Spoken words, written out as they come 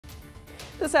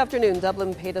This afternoon,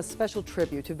 Dublin paid a special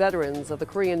tribute to veterans of the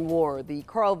Korean War. The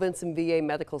Carl Vinson VA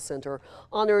Medical Center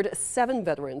honored 7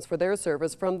 veterans for their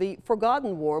service from the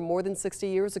forgotten war more than 60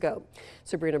 years ago.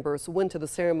 Sabrina Burse went to the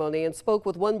ceremony and spoke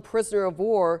with one prisoner of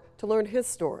war to learn his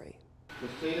story. The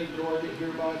state of Georgia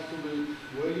hereby salutes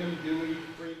William Dewey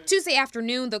Freeman. Tuesday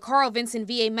afternoon, the Carl Vinson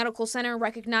VA Medical Center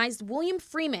recognized William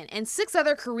Freeman and 6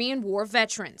 other Korean War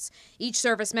veterans. Each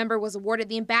service member was awarded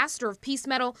the Ambassador of Peace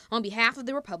Medal on behalf of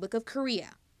the Republic of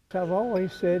Korea. I've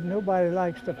always said nobody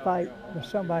likes to fight, but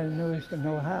somebody knows to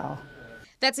know how.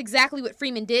 That's exactly what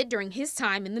Freeman did during his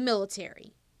time in the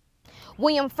military.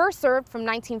 William first served from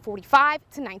 1945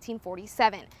 to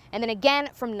 1947, and then again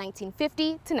from 1950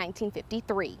 to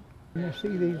 1953. You see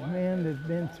these men that've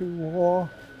been through war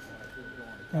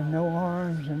and no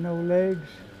arms and no legs,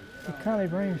 it kind of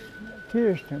brings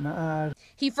tears to my eyes.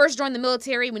 He first joined the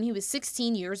military when he was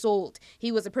 16 years old.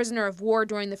 He was a prisoner of war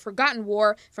during the Forgotten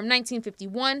War from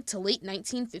 1951 to late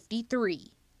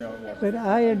 1953. But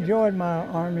I enjoyed my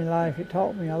Army life. It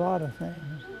taught me a lot of things.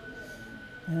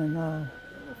 And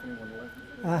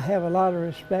I have a lot of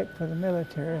respect for the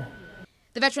military.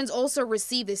 The veterans also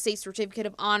received the State Certificate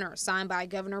of Honor signed by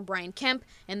Governor Brian Kemp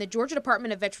and the Georgia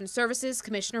Department of Veteran Services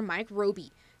Commissioner Mike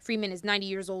Roby. Freeman is 90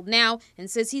 years old now and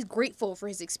says he's grateful for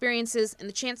his experiences and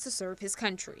the chance to serve his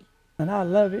country. And I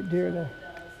love it dearly.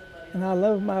 And I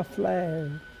love my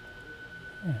flag.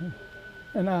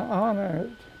 And I honor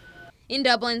it. In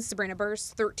Dublin, Sabrina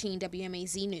Burse, 13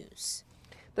 WMAZ News.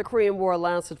 The Korean War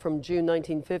lasted from June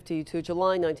 1950 to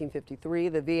July 1953.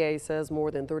 The VA says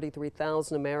more than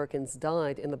 33,000 Americans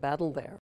died in the battle there.